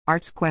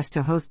ArtsQuest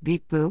to host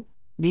Beep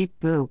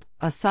Boop,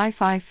 a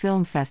sci-fi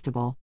film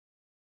festival.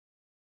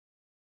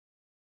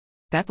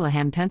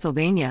 Bethlehem,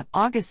 Pennsylvania,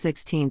 August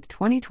 16,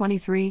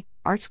 2023,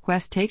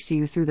 ArtsQuest takes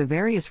you through the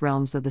various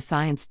realms of the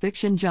science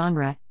fiction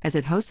genre as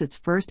it hosts its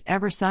first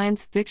ever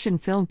science fiction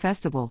film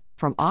festival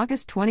from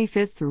August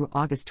 25 through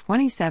August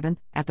 27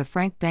 at the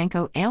Frank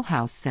Banco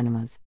Alehouse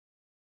Cinemas.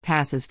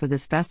 Passes for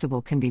this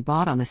festival can be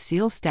bought on the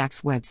Steel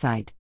Stacks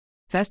website.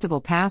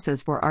 Festival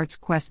passes for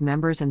ArtsQuest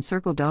members and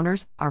Circle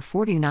donors are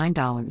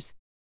 $49.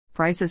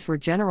 Prices for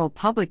general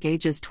public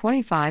ages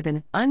 25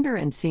 and under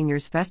and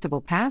seniors festival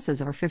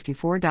passes are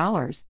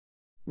 $54.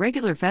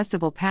 Regular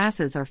festival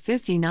passes are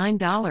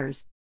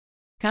 $59.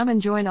 Come and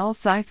join all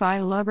sci-fi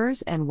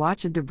lovers and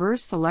watch a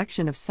diverse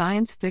selection of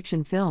science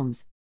fiction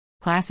films.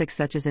 Classics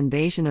such as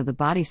Invasion of the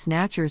Body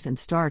Snatchers and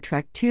Star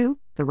Trek II: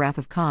 The Wrath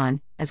of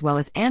Khan, as well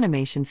as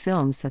animation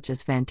films such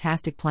as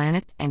Fantastic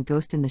Planet and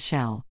Ghost in the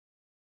Shell.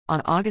 On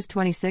August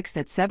 26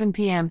 at 7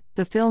 p.m.,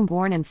 the film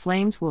Born in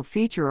Flames will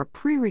feature a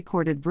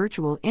pre-recorded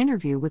virtual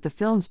interview with the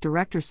film's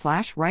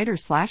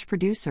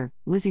director/writer/producer,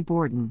 Lizzie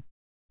Borden.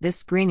 This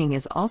screening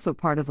is also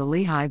part of the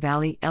Lehigh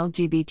Valley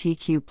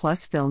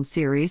LGBTQ+ film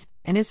series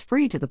and is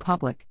free to the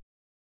public.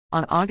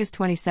 On August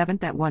 27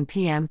 at 1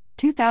 p.m.,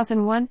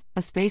 2001,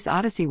 A Space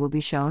Odyssey will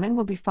be shown and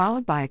will be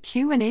followed by a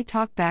Q&A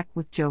talkback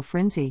with Joe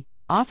Frinzi,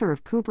 author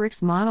of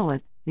Kubrick's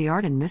Monolith, The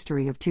Art and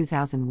Mystery of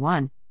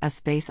 2001, A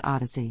Space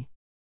Odyssey.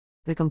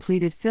 The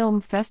completed film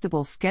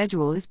festival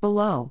schedule is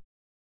below.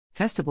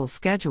 Festival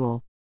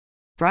schedule: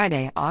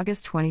 Friday,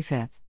 August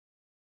 25.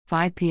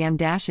 5 p.m.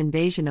 -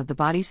 Invasion of the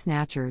Body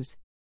Snatchers.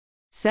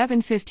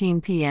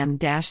 7:15 p.m.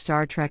 -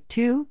 Star Trek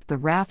II: The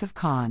Wrath of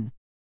Khan.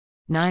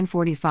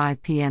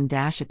 9:45 p.m. -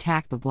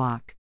 Attack the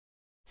Block.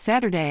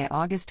 Saturday,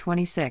 August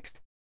 26.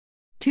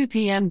 2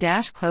 p.m.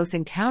 - Close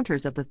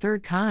Encounters of the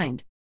Third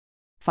Kind.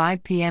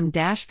 5 p.m. -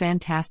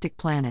 Fantastic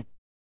Planet.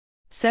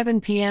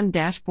 7 p.m.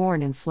 -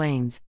 Born in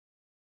Flames.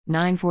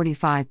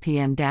 9:45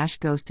 p.m. -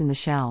 Ghost in the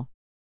Shell.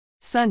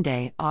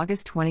 Sunday,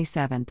 August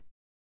 27.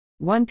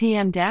 1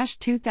 p.m. -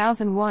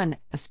 2001,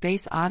 A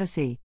Space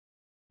Odyssey.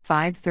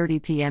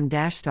 5:30 p.m.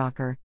 -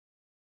 Stalker.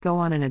 Go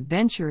on an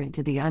adventure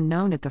into the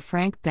unknown at the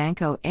Frank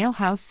Banco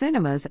Alehouse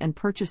Cinemas and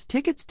purchase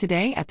tickets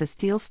today at the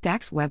Steel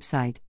Stacks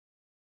website.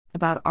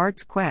 About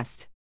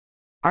ArtsQuest.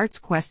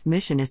 ArtsQuest's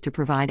mission is to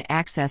provide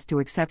access to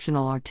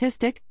exceptional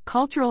artistic,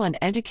 cultural and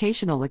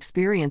educational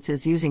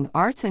experiences using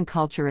arts and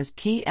culture as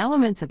key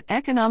elements of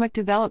economic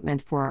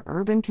development for our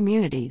urban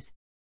communities.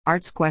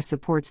 ArtsQuest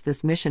supports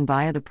this mission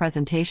via the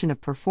presentation of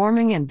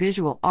performing and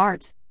visual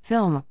arts,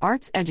 film,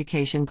 arts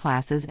education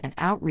classes and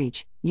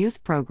outreach,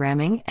 youth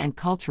programming and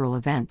cultural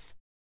events.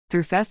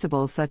 Through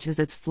festivals such as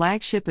its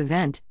flagship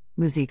event,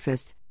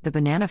 Musikfest, the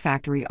Banana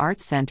Factory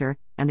Arts Center,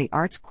 and the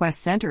ArtsQuest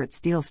Center at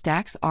Steel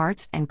Stacks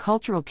Arts and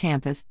Cultural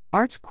Campus,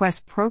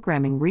 ArtsQuest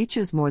programming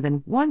reaches more than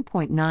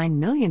 1.9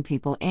 million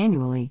people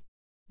annually.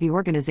 The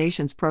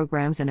organization's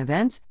programs and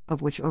events,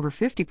 of which over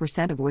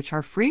 50% of which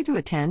are free to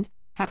attend,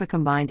 have a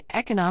combined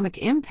economic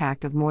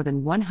impact of more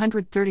than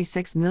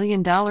 $136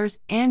 million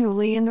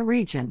annually in the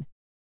region.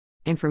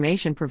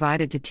 Information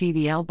provided to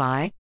TVL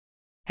by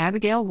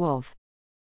Abigail Wolf.